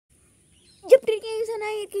Jump Games and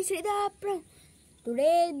I Shrida.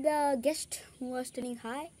 Today the guest who was telling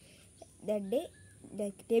hi that day,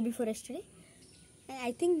 the day before yesterday, and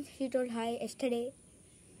I think she told hi yesterday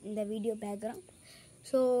in the video background.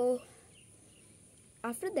 So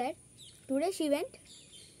after that, today she went.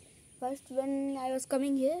 First when I was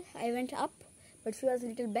coming here, I went up, but she was a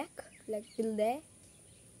little back, like till there,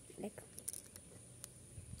 like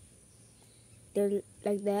till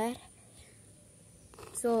like there.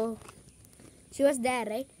 So she was there,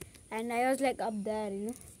 right? And I was like up there.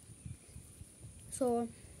 So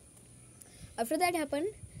after that happened,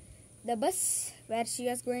 the bus where she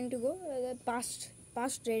was going to go passed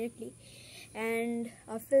directly, and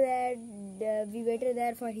after that we waited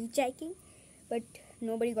there for hitchhiking, but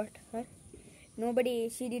nobody got her.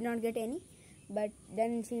 She did not get any. But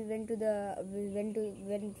then she went with the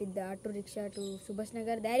auto rickshaw to Subhash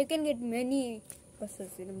Nagar. There you can get many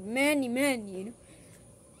buses, many.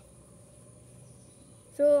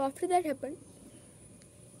 So after that happened,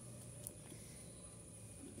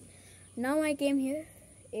 now I came here,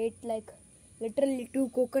 ate like literally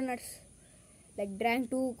 2 coconuts, like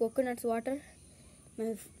drank 2 coconuts water.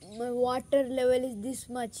 My water level is this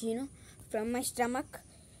much, from my stomach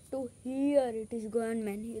to here it is gone,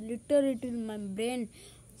 man, literally to my brain.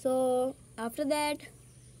 So after that,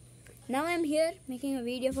 now I am here making a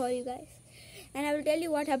video for you guys, and I will tell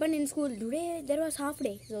you what happened in school. Today there was half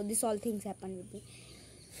day, so this all things happened with me.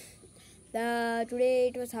 Today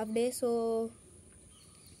it was half day, so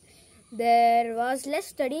there was less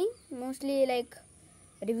studying, mostly like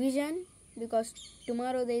revision, because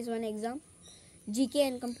tomorrow there is one exam, GK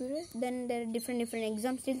and computer. Then there are different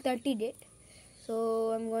exams till 30 date,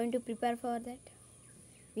 so I'm going to prepare for that.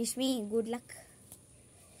 Wish me good luck.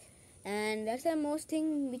 And that's the most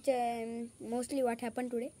thing which mostly what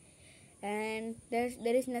happened today. And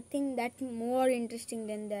there is nothing that more interesting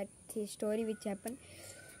than that story which happened.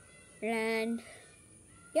 And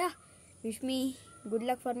yeah, wish me good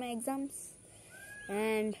luck for my exams,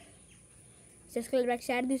 and subscribe, like,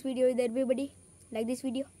 share this video with everybody, like this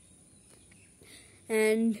video,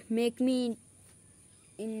 and make me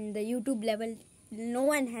in the YouTube level no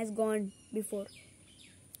one has gone before.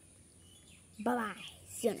 Bye bye,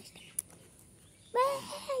 see you next time.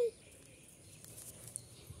 Bye.